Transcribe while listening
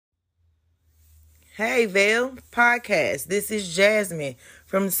Hey, Vale Podcast. This is Jasmine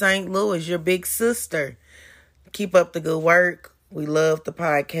from St. Louis, your big sister. Keep up the good work. We love the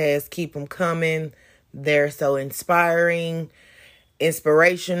podcast. Keep them coming. They're so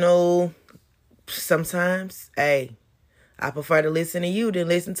inspirational. Sometimes, hey, I prefer to listen to you than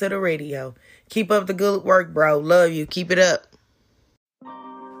listen to the radio. Keep up the good work, bro. Love you. Keep it up.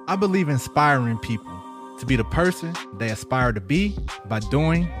 I believe in inspiring people to be the person they aspire to be by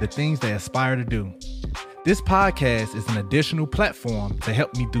doing the things they aspire to do. This podcast is an additional platform to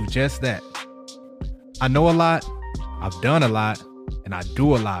help me do just that. I know a lot, I've done a lot, and I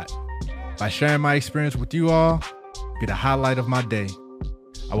do a lot. By sharing my experience with you all, be the highlight of my day.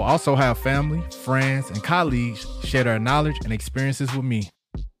 I will also have family, friends, and colleagues share their knowledge and experiences with me.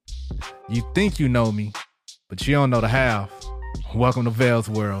 You think you know me, but you don't know the half. Welcome to Vale's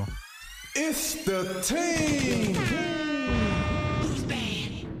World. It's the team.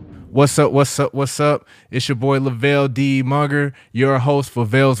 What's up? It's your boy Lavelle D. Munger, your host for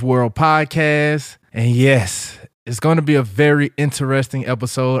Vale's World Podcast. And yes, it's going to be a very interesting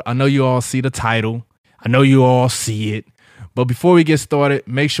episode. I know you all see the title. I know you all see it. But before we get started,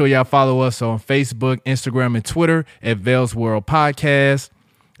 make sure y'all follow us on Facebook, Instagram, and Twitter at Vale's World Podcast.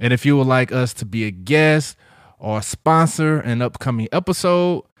 And if you would like us to be a guest or sponsor an upcoming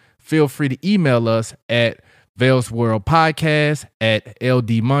episode, feel free to email us at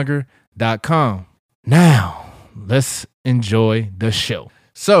valesworldpodcast@ldmunger.com. Now, let's enjoy the show.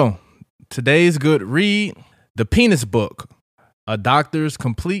 So, today's good read, The Penis Book, A Doctor's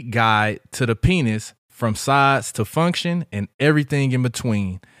Complete Guide to the Penis from Size to Function and Everything in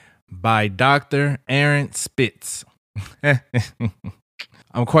Between by Dr. Aaron Spitz.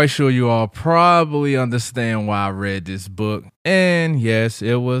 I'm quite sure you all probably understand why I read this book. And yes,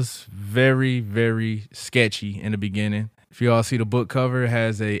 it was very, very sketchy in the beginning. If you all see the book cover, it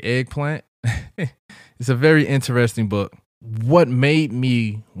has a eggplant. It's a very interesting book. What made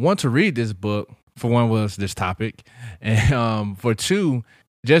me want to read this book, for one, was this topic. And for two,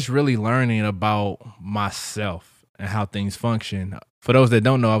 just really learning about myself and how things function. For those that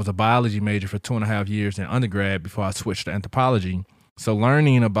don't know, I was a biology major for 2.5 years in undergrad before I switched to anthropology. So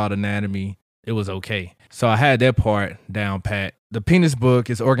learning about anatomy, it was okay. So I had that part down pat. The penis book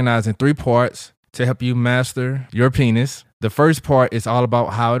is organized in 3 parts to help you master your penis. The first part is all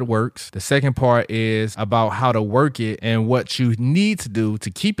about how it works. The second part is about how to work it and what you need to do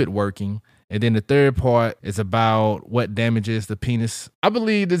to keep it working. And then the third part is about what damages the penis. I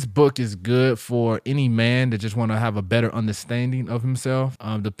believe this book is good for any man that just want to have a better understanding of himself.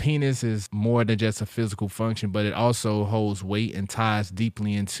 The penis is more than just a physical function, but it also holds weight and ties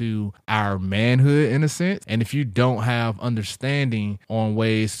deeply into our manhood in a sense. And if you don't have understanding on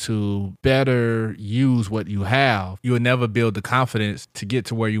ways to better use what you have, you will never build the confidence to get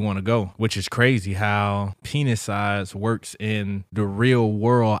to where you want to go, which is crazy how penis size works in the real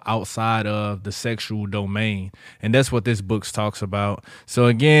world outside of the sexual domain. And that's what this book talks about. So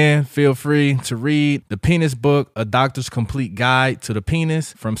again, feel free to read The Penis Book, A Doctor's Complete Guide to the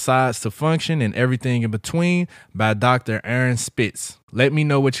Penis from Size to Function and Everything in Between by Dr. Aaron Spitz. Let me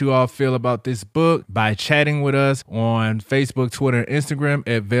know what you all feel about this book by chatting with us on Facebook, Twitter, and Instagram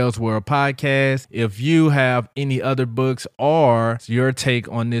at Vale's World Podcast. If you have any other books or your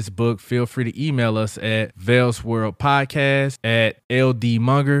take on this book, feel free to email us at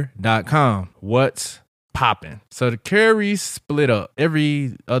valesworldpodcast@ldmunger.com. What's popping? So the Currys split up.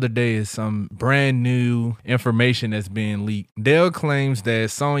 Every other day is some brand new information that's being leaked. Dale claims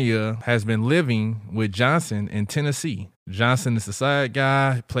that Sonya has been living with Johnson in Tennessee. Johnson is the side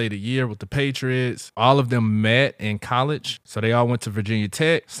guy, played a year with the Patriots. All of them met in college, so they all went to Virginia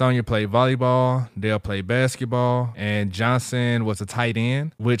Tech. Sonya played volleyball, Dale played basketball, and Johnson was a tight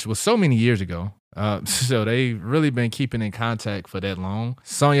end, which was so many years ago. So they've really been keeping in contact for that long.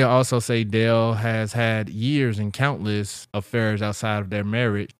 Sonya also say Dale has had years and countless affairs outside of their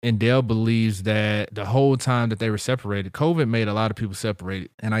marriage. And Dale believes that the whole time that they were separated, COVID made a lot of people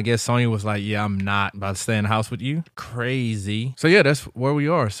separated. And I guess Sonya was like, yeah, I'm not about to stay in the house with you. Crazy. So yeah, that's where we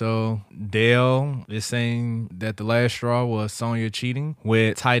are. So Dale is saying that the last straw was Sonya cheating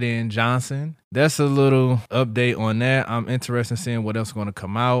with tight end Johnson. That's a little update on that. I'm interested in seeing what else is going to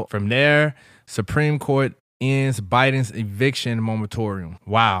come out from there. Supreme Court ends Biden's eviction moratorium.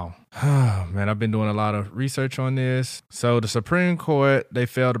 Wow. Man, I've been doing a lot of research on this. So the Supreme Court, they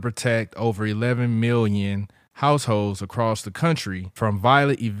failed to protect over 11 million households across the country from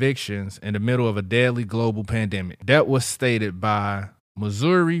violent evictions in the middle of a deadly global pandemic. That was stated by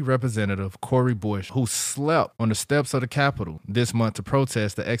Missouri Representative Cori Bush, who slept on the steps of the Capitol this month to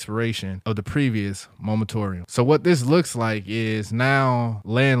protest the expiration of the previous moratorium. So what this looks like is now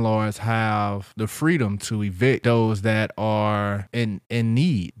landlords have the freedom to evict those that are in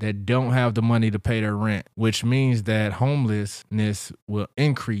need, that don't have the money to pay their rent, which means that homelessness will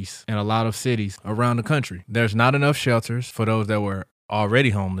increase in a lot of cities around the country. There's not enough shelters for those that were already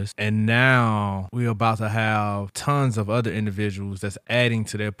homeless, and now we're about to have tons of other individuals that's adding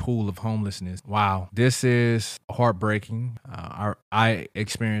to their pool of homelessness. Wow, this is heartbreaking. I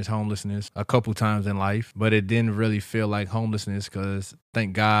experienced homelessness a couple times in life, but it didn't really feel like homelessness because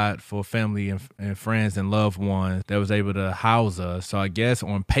thank God for family and friends and loved ones that was able to house us. So I guess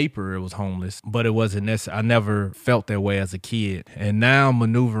on paper it was homeless, but it wasn't necessary. I never felt that way as a kid. And now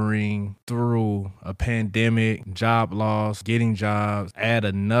maneuvering through a pandemic, job loss, getting jobs, add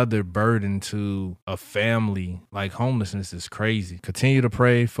another burden to a family. Like, homelessness is crazy. Continue to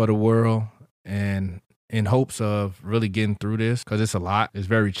pray for the world and in hopes of really getting through this, because it's a lot. It's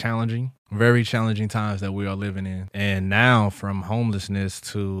very challenging times that we are living in. And now from homelessness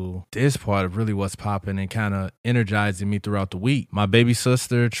to this part of really what's popping and kind of energizing me throughout the week. My baby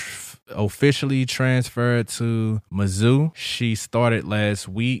sister officially transferred to Mizzou. She started last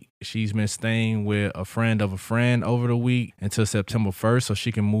week. She's been staying with a friend of a friend over the week until September 1st so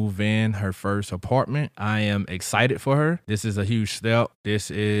she can move in her first apartment. I am excited for her. This is a huge step.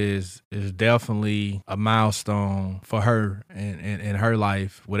 This is definitely a milestone for her in her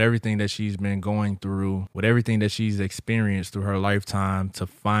life, with everything that she's been going through, with everything that she's experienced through her lifetime, to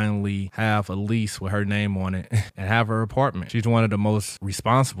finally have a lease with her name on it and have her apartment. She's one of the most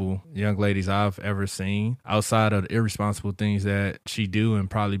responsible young ladies I've ever seen, outside of the irresponsible things that she do and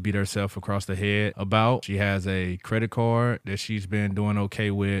probably beat herself across the head about. She has a credit card that she's been doing okay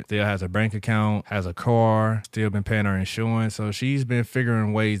with, still has a bank account, has a car, still been paying her insurance. So she's been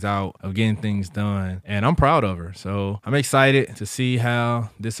figuring ways out of getting things done, and I'm proud of her. So I'm excited to see how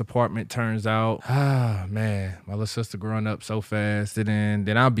this apartment turns out. Ah, man, my little sister growing up so fast. And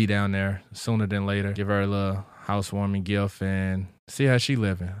then I'll be down there sooner than later, give her a little housewarming gift and see how she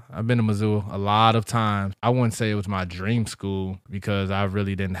living. I've been to Missouri a lot of times. I wouldn't say it was my dream school because I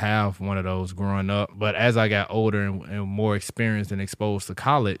really didn't have one of those growing up. But as I got older and more experienced and exposed to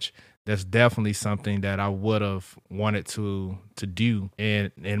college, that's definitely something that I would have wanted to do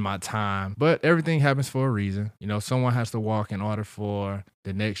in my time. But everything happens for a reason. You know, someone has to walk in order for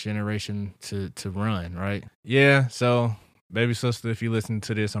the next generation to run, right? Yeah, so baby sister, if you listen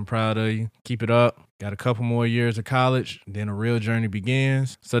to this, I'm proud of you. Keep it up. Got a couple more years of college, then a real journey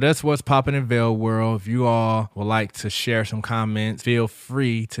begins. So that's what's popping in Veil World. If you all would like to share some comments, feel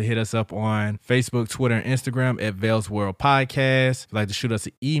free to hit us up on Facebook, Twitter, and Instagram at Veil's World Podcast. If you'd like to shoot us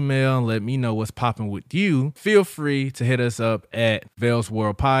an email and let me know what's popping with you, feel free to hit us up at Veil's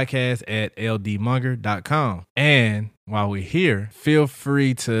World Podcast at ldmunger.com. And while we're here, feel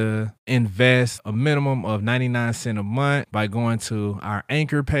free to invest a minimum of 99 cents a month by going to our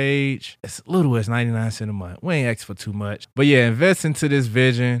Anchor page. As little as 99 cents a month. We ain't asked for too much. But yeah, invest into this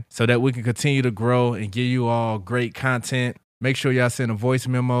vision so that we can continue to grow and give you all great content. Make sure y'all send a voice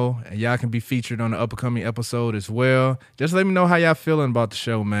memo and y'all can be featured on the upcoming episode as well. Just let me know how y'all feeling about the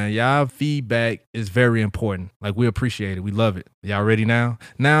show, man. Y'all feedback is very important. Like, we appreciate it. We love it. Y'all ready now?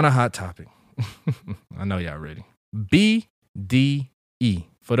 Now on a hot topic. I know y'all ready. BDE.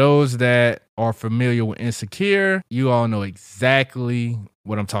 For those that are familiar with Insecure, you all know exactly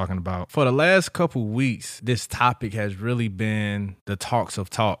what I'm talking about. For the last couple weeks, this topic has really been the talks of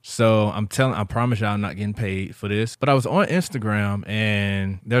talk. So I promise y'all I'm not getting paid for this. But I was on Instagram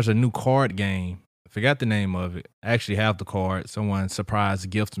and there's a new card game. I forgot the name of it. I actually have the card. Someone surprised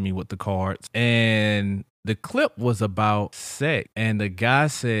gifted me with the cards. And the clip was about sex, and the guy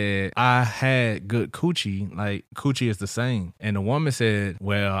said, I had good coochie, like coochie is the same. And the woman said,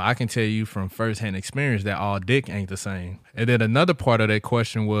 well, I can tell you from firsthand experience that all dick ain't the same. And then another part of that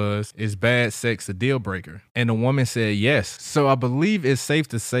question was, is bad sex a deal breaker? And the woman said yes. So I believe it's safe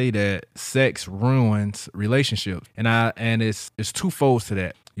to say that sex ruins relationships. And it's twofold to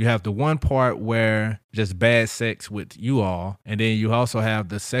that. You have the one part where just bad sex with you all, and then you also have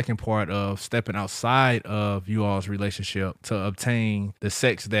the second part of stepping outside of you all's relationship to obtain the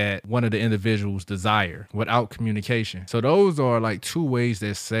sex that one of the individuals desire without communication. So those are like two ways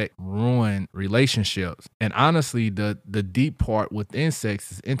that sex ruin relationships. And honestly, the deep part within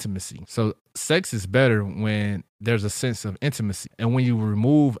sex is intimacy. So sex is better when there's a sense of intimacy. And when you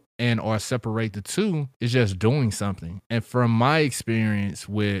remove and or separate the two, it's just doing something. And from my experience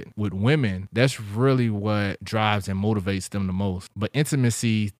with women, that's really really what drives and motivates them the most. But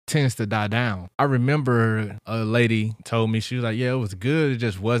intimacy tends to die down. I remember a lady told me, she was like, yeah, it was good. It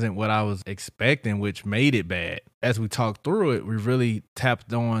just wasn't what I was expecting, which made it bad. As we talked through it, we really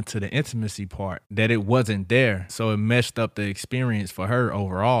tapped on to the intimacy part, that it wasn't there. So it messed up the experience for her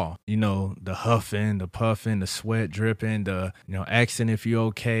overall. You know, the huffing, the puffing, the sweat dripping, the, asking if you're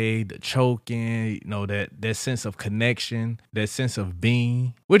okay, the choking, that sense of connection, that sense of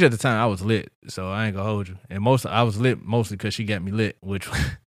being, which at the time I was lit. So I ain't gonna hold you. And I was lit mostly because she got me lit, which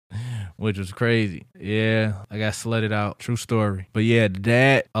was crazy. Yeah, I got slutted out. True story. But yeah,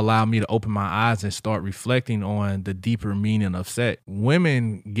 that allowed me to open my eyes and start reflecting on the deeper meaning of sex.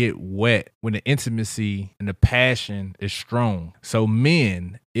 Women get wet when the intimacy and the passion is strong. So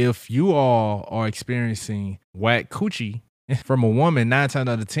men, if you all are experiencing whack coochie from a woman, 9 times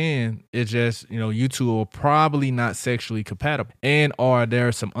out of 10, it's just, you two are probably not sexually compatible. And or there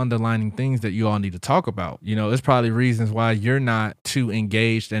are some underlying things that you all need to talk about. There's probably reasons why you're not too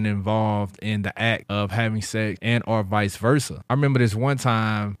engaged and involved in the act of having sex, and or vice versa. I remember this one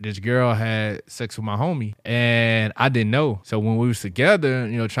time, this girl had sex with my homie and I didn't know. So when we was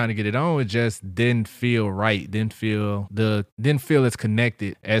together, trying to get it on, it just didn't feel right. Didn't feel as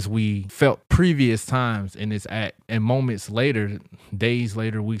connected as we felt previous times in this act. And moments later, days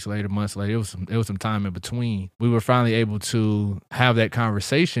later, weeks later, months later, it was some time in between, we were finally able to have that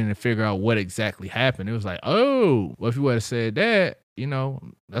conversation and figure out what exactly happened. It was like, oh, well, if you would have said that,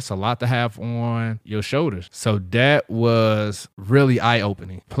 that's a lot to have on your shoulders. So that was really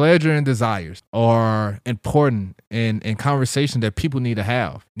eye-opening. Pleasure and desires are important in conversation that people need to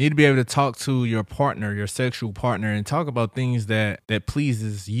have. You need to be able to talk to your partner, your sexual partner, and talk about things that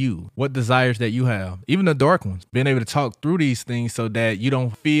pleases you, what desires that you have, even the dark ones. Being able to talk through these things so that you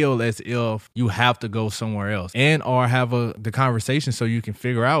don't feel as if you have to go somewhere else, and or have the conversation so you can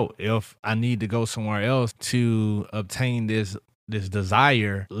figure out, if I need to go somewhere else to obtain this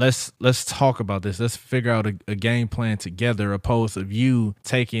desire, let's talk about this. Let's figure out a game plan together, opposed to you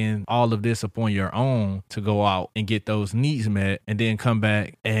taking all of this upon your own to go out and get those needs met and then come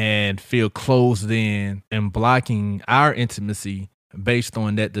back and feel closed in and blocking our intimacy based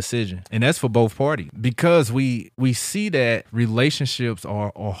on that decision. And that's for both parties, because we see that relationships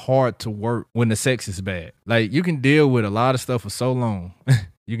are hard to work when the sex is bad. Like, you can deal with a lot of stuff for so long.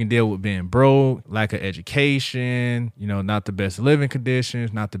 You can deal with being broke, lack of education, not the best living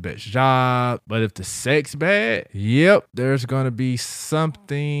conditions, not the best job. But if the sex bad, yep, there's going to be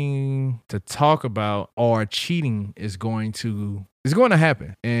something to talk about, or cheating is going to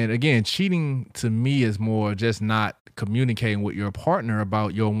happen. And again, cheating to me is more just not communicating with your partner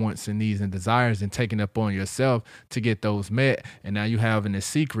about your wants and needs and desires and taking up on yourself to get those met. And now you having a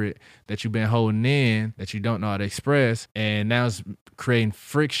secret that you've been holding in that you don't know how to express. And now it's creating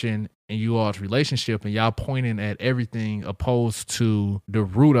friction in you all's relationship, and y'all pointing at everything opposed to the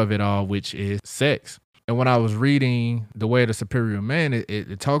root of it all, which is sex. And when I was reading The Way of the Superior Man,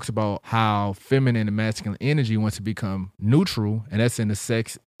 it talks about how feminine and masculine energy wants to become neutral, and that's in the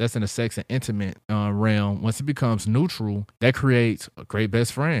sex and intimate realm. Once it becomes neutral, that creates a great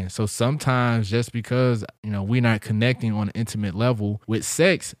best friend. So sometimes, just because we're not connecting on an intimate level with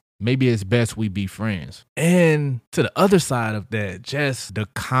sex, maybe it's best we be friends. And to the other side of that, just the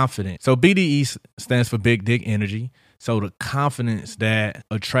confidence. So BDE stands for Big Dick Energy. So the confidence that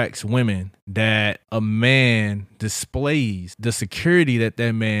attracts women, that a man displays, the security that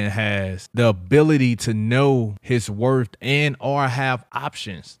man has, the ability to know his worth and or have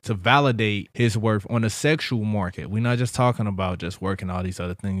options to validate his worth on the sexual market. We're not just talking about just working all these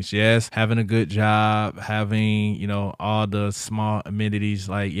other things. Yes, having a good job, having, all the small amenities,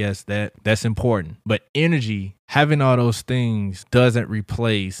 like, yes, that's important. But energy, having all those things doesn't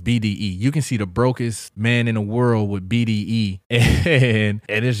replace BDE. You can see the brokest man in the world with BDE, and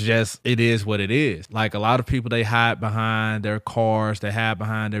it is what it is. Like, a lot of people, they hide behind their cars, they hide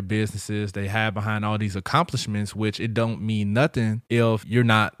behind their businesses, they hide behind all these accomplishments, which it don't mean nothing if you're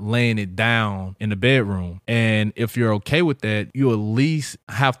not laying it down in the bedroom. And if you're okay with that, you at least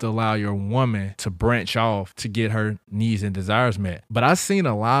have to allow your woman to branch off to get her needs and desires met. But I've seen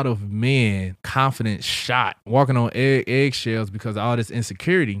a lot of men confidence shot, walking on eggshells because of all this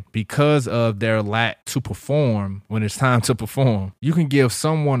insecurity, because of their lack to perform when it's time to perform. You can give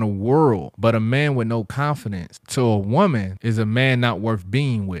someone a world, but a man with no confidence to a woman is a man not worth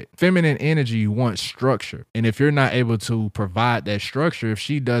being with. Feminine energy wants structure. And if you're not able to provide that structure, if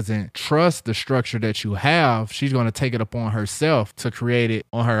she doesn't trust the structure that you have, she's going to take it upon herself to create it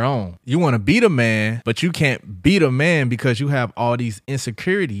on her own. You want to beat a man, but you can't beat a man because you have all these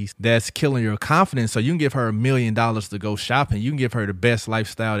insecurities that's killing your confidence. So you can give her $1 million to go shopping. You can give her the best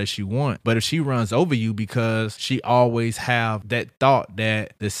lifestyle that she wants. But if she runs over you because she always have that thought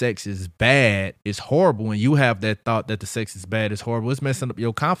that the sex is bad, it's horrible, and you have that thought that the sex is bad, it's horrible, it's messing up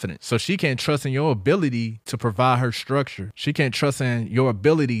your confidence. So she can't trust in your ability to provide her structure. She can't trust in your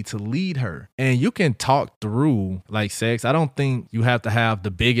ability to lead her. And you can talk through like sex. I don't think you have to have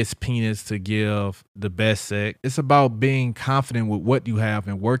the biggest penis to give the best sex. It's about being confident with what you have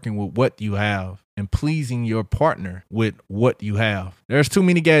and working with what you have and pleasing your partner with what you have. There's too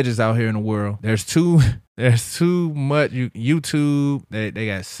many gadgets out here in the world. There's too much YouTube. They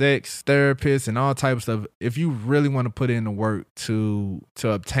got sex therapists and all types of stuff. If you really want to put in the work to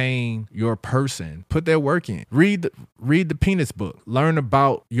obtain your person, put that work in. Read the penis book. Learn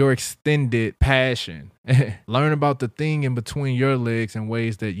about your extended passion. Learn about the thing in between your legs and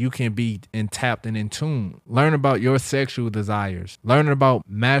ways that you can be tapped and in tune. Learn about your sexual desires. Learn about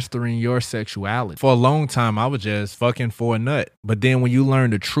mastering your sexuality. For a long time, I was just fucking for a nut. But then when you learn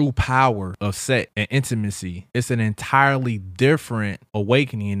the true power of sex and intimacy, it's an entirely different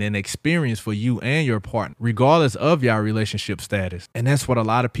awakening and experience for you and your partner, regardless of your relationship status. And that's what a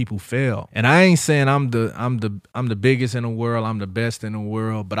lot of people fail. And I ain't saying I'm the biggest in the world, I'm the best in the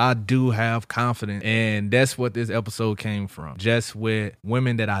world, but I do have confidence. And that's what this episode came from. Just with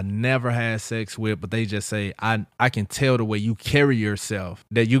women that I never had sex with, but they just say, I can tell the way you carry yourself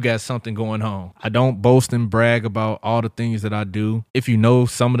that you got something going on. I don't boast and brag about all the things that I do. If you know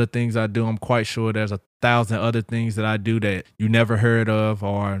some of the things I do, I'm quite sure there's 1,000 other things that I do that you never heard of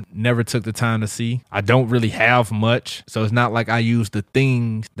or never took the time to see. I don't really have much, so it's not like I use the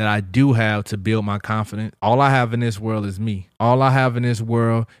things that I do have to build my confidence. All I have in this world is me. All I have in this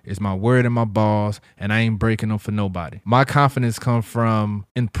world is my word and my balls, and I ain't breaking them for nobody. My confidence comes from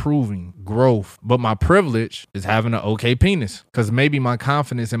improving, growth, but my privilege is having an okay penis, because maybe my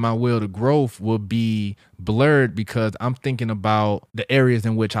confidence and my will to growth will be blurred because I'm thinking about the areas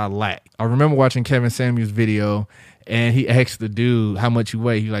in which I lack. I remember watching Kevin Samuels' video, and he asked the dude how much you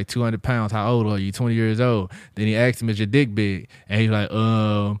weigh. He's like 200 pounds. How old are you? 20 years old. Then he asked him, is your dick big? And he's like,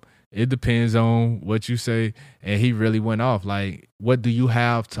 it depends on what you say. And he really went off. Like, what do you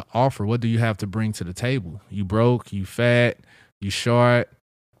have to offer? What do you have to bring to the table? You broke, you fat, you short,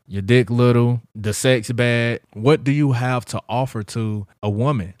 your dick little, the sex bad. What do you have to offer to a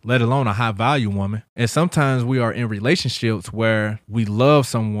woman, let alone a high value woman? And sometimes we are in relationships where we love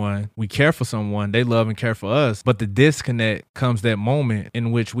someone, we care for someone, they love and care for us, but the disconnect comes that moment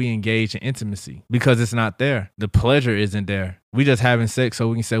in which we engage in intimacy because it's not there. The pleasure isn't there. We just having sex so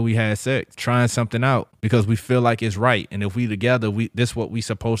we can say we had sex, trying something out because we feel like it's right. And if we together, this is what we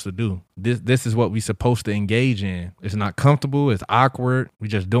supposed to do. This is what we supposed to engage in. It's not comfortable. It's awkward. We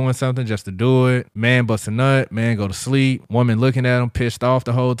just doing something just to do it. Man bust a nut. Man go to sleep. Woman looking at him pissed off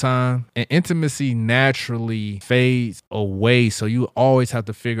the whole time. And intimacy naturally fades away. So you always have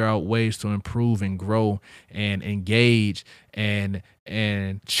to figure out ways to improve and grow and engage and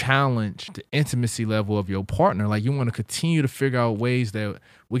challenge the intimacy level of your partner. Like, you want to continue to figure out ways that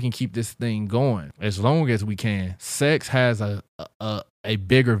we can keep this thing going as long as we can. Sex has a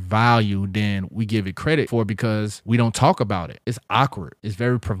bigger value than we give it credit for because we don't talk about it. It's awkward. It's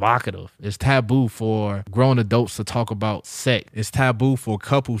very provocative. It's taboo for grown adults to talk about sex. It's taboo for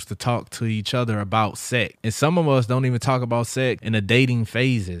couples to talk to each other about sex. And some of us don't even talk about sex in the dating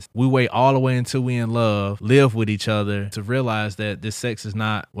phases. We wait all the way until we in love, live with each other to realize that this sex is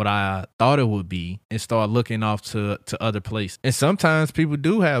not what I thought it would be and start looking off to other places. And sometimes people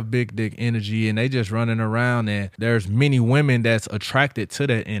do have big dick energy and they just running around, and there's many women that's attracted to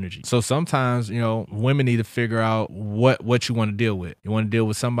that energy. So sometimes, women need to figure out what you want to deal with. You want to deal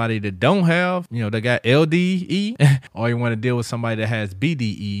with somebody that don't have, that got LDE, or you want to deal with somebody that has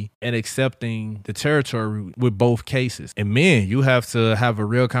BDE, and accepting the territory with both cases. And men, you have to have a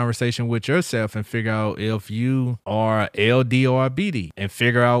real conversation with yourself and figure out if you are LD or BD and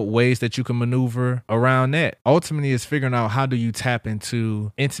figure out ways that you can maneuver around that. Ultimately, it's figuring out how do you tap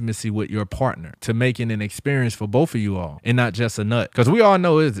into intimacy with your partner to make it an experience for both of you all and not just a nut. Because we all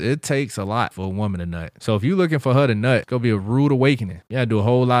know it takes a lot for a woman to nut. So if you're looking for her to nut, it's going to be a rude awakening. You got to do a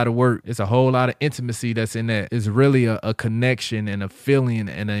whole lot of work. It's a whole lot of intimacy that's in that. It's really a connection and a feeling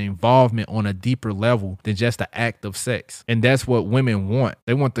and an involvement on a deeper level than just the act of sex. And that's what women want.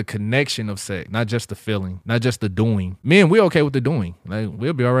 They want the connection of sex, not just the feeling, not just the doing. Men, we're okay with the doing. Like,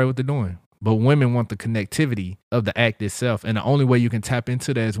 we'll be all right with the doing. But women want the connectivity of the act itself. And the only way you can tap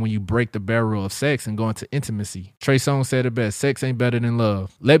into that is when you break the barrier of sex and go into intimacy. Trey Songz said it best, sex ain't better than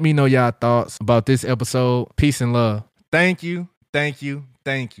love. Let me know y'all thoughts about this episode. Peace and love. Thank you, thank you,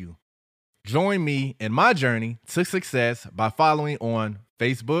 thank you. Join me in my journey to success by following on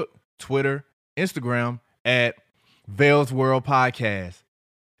Facebook, Twitter, Instagram, at Vale's World Podcast.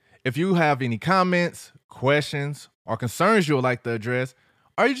 If you have any comments, questions, or concerns you would like to address,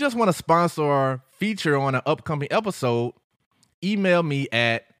 or you just want to sponsor or feature on an upcoming episode, email me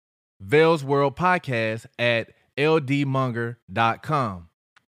at valesworldpodcast@ldmunger.com.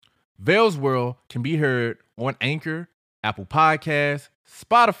 Vale's World can be heard on Anchor, Apple Podcasts,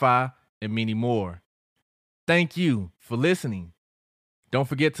 Spotify, and many more. Thank you for listening. Don't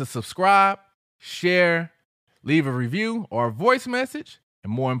forget to subscribe, share, leave a review or a voice message,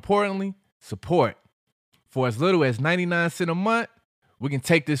 and more importantly, support. For as little as 99 cents a month, we can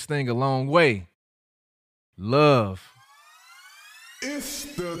take this thing a long way. Love. It's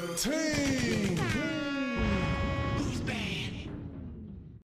the team.